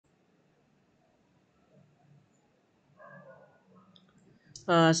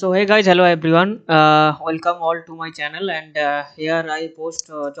So hey guys, hello everyone. Welcome all to my channel, and here I post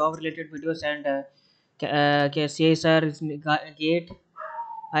job related videos and CSR, Gate,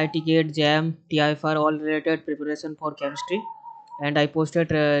 IT Gate, Jam, TIFR, all related preparation for chemistry. And I posted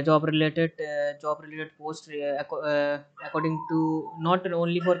job related post according to not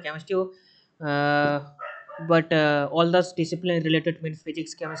only for chemistry, uh, but all the discipline related means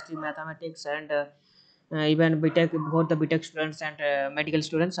physics, chemistry, mathematics, and even BTech for the BTech students and medical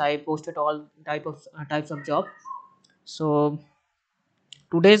students. I posted all types of job. So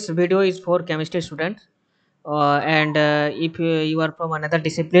today's video is for chemistry students. And if you are from another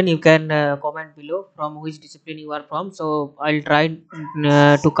discipline, you can comment below from which discipline you are from. So I'll try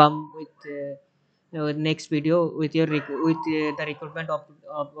to come with next video with the recruitment of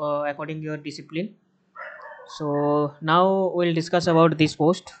according to your discipline. So now we'll discuss about this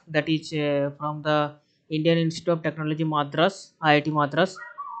post that is from the Indian Institute of Technology Madras, IIT Madras,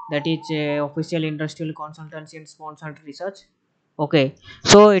 that is official industrial consultancy and sponsored research. Okay,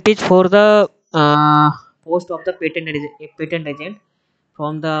 so it is for the post of the patent agent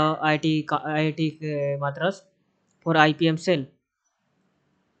from the IIT Madras for IPM cell,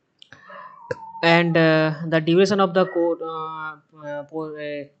 and the duration of the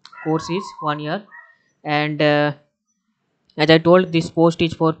course is 1 year, and as I told, this post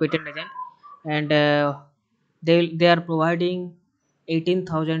is for patent agent, and they are providing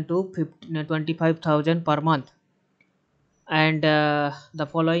 18,000 to 25,000 per month, and the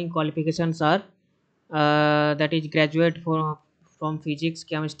following qualifications are that is graduate from physics,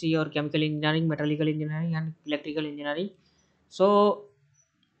 chemistry, or chemical engineering, metallurgical engineering, and electrical engineering. So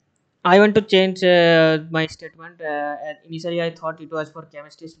I want to change my statement. Initially, I thought it was for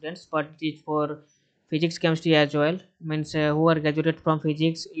chemistry students, but it's for physics, chemistry as well. Means who are graduated from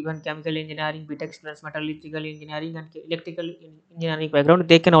physics, even chemical engineering, BTech students, metallurgical engineering, and electrical engineering background,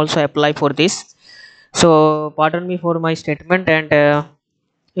 they can also apply for this. So, pardon me for my statement, and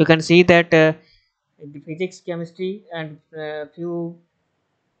you can see that the physics, chemistry, and few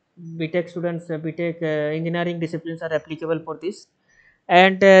BTech students, BTech engineering disciplines are applicable for this,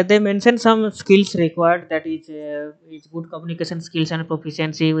 and they mention some skills required, that is good communication skills and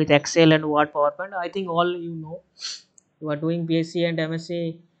proficiency with Excel and Word, PowerPoint. I think all you know, you are doing BSc and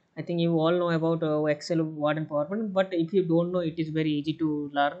MSc. I think you all know about Excel, Word, and PowerPoint. But if you don't know, it is very easy to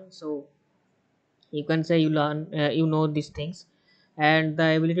learn. So you can say you learn, you know these things, and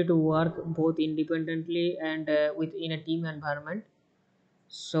the ability to work both independently and within a team environment.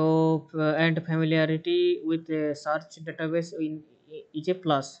 So and familiarity with search database is a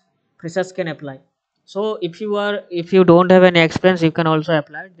plus. Freshers can apply. So if you don't have any experience, you can also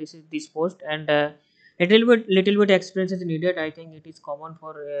apply. This is this post, and little bit experience is needed. I think it is common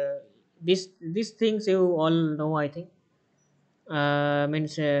for these things you all know. I think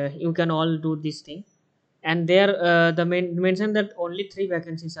means you can all do this thing, and there the mention that only three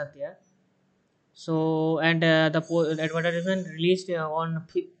vacancies are there. So and the advertisement released on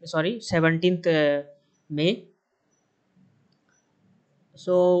 17th May.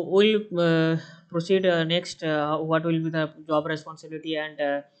 So we'll proceed next. What will be the job responsibility, and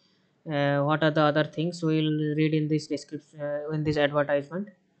what are the other things we'll read in this description, in this advertisement.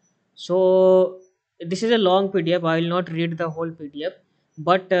 So this is a long PDF. I will not read the whole PDF,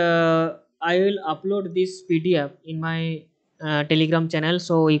 but I will upload this PDF in my Telegram channel,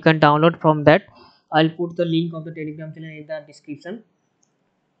 so you can download from that. I'll put the link of the Telegram channel in the description,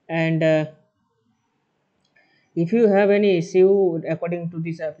 and if you have any issue according to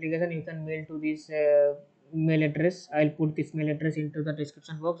this application, you can mail to this mail address. I'll put this mail address into the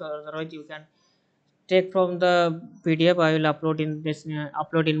description box, or otherwise you can take from the PDF. I will upload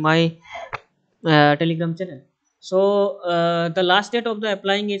in my Telegram channel. So the last date of the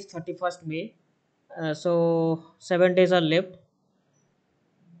applying is 31st May. So 7 days are left.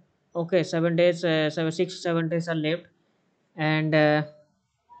 Okay, 7 days, 7 days are left, and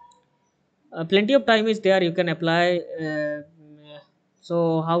plenty of time is there. You can apply.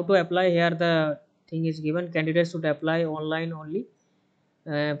 So how to apply here? The thing is given. Candidates should apply online only.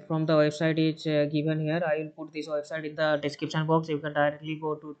 From the website is given here. I will put this website in the description box. You can directly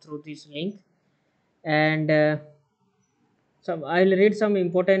go to through this link, and some I'll read some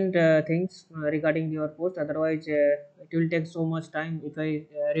important things regarding your post. Otherwise, it will take so much time if I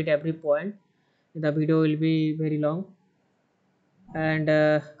read every point. The video will be very long. And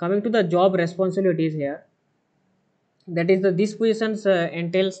coming to the job responsibilities here, that is the these positions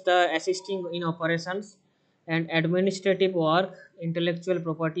entails the assisting in operations and administrative work, intellectual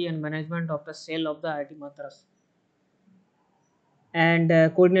property, and management of the sale of the IT Madras, and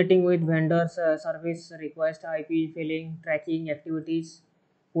coordinating with vendors, service request, IP filling, tracking activities,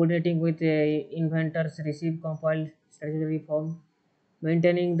 coordinating with inventors, receive compiled statutory form,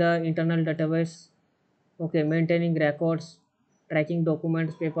 maintaining the internal database, okay, maintaining records, tracking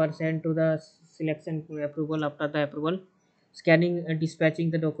documents, paper sent to the selection approval after the approval, scanning and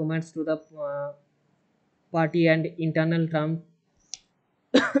dispatching the documents to the party and internal term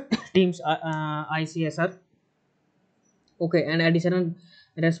teams ICSR. Okay, and additional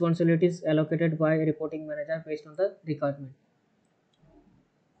responsibilities allocated by reporting manager based on the requirement.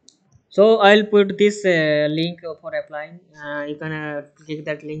 So I'll put this link for applying. You can click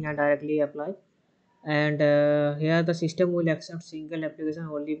that link and directly apply. And here the system will accept single application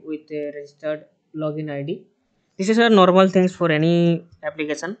only with a registered login ID. This is a normal things for any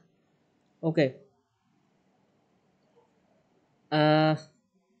application. Okay. Uh,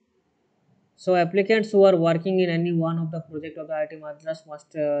 So applicants who are working in any one of the project of the IIT Madras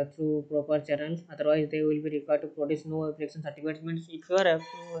must through proper channels. Otherwise, they will be required to produce no application certificate. Means if you are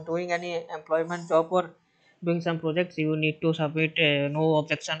doing any employment job or doing some projects, you need to submit no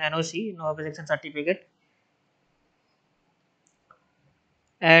objection NOC, no objection certificate.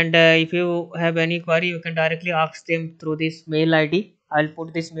 And if you have any query, you can directly ask them through this mail ID. I'll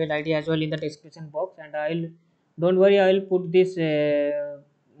put this mail ID as well in the description box, and I'll don't worry. I'll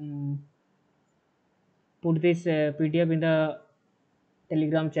mm, put this PDF in the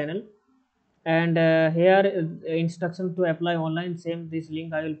Telegram channel. And here instruction to apply online, same this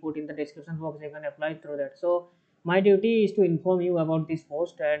link I will put in the description box. You can apply through that. So my duty is to inform you about this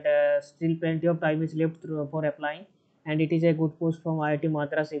post, and still plenty of time is left for applying, and it is a good post from IIT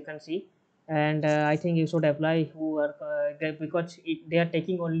Madras, you can see. And I think you should apply who are because they are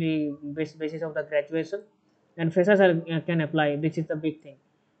taking only basis of the graduation, and freshers can apply. This is the big thing,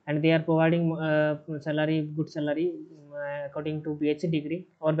 and they are providing salary, good salary, according to PhD degree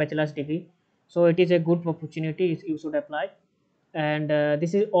or bachelor's degree. So it is a good opportunity, you should apply. And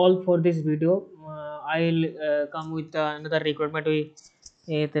this is all for this video. I'll come with another recruitment with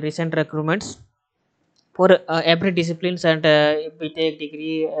the recent recruitments for every disciplines, and BTech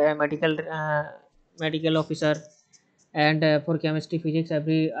degree, medical officer, and for chemistry, physics,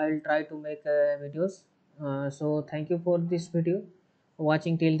 every I'll try to make videos. So thank you for this video,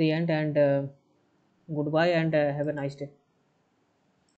 watching till the end, and goodbye, and have a nice day.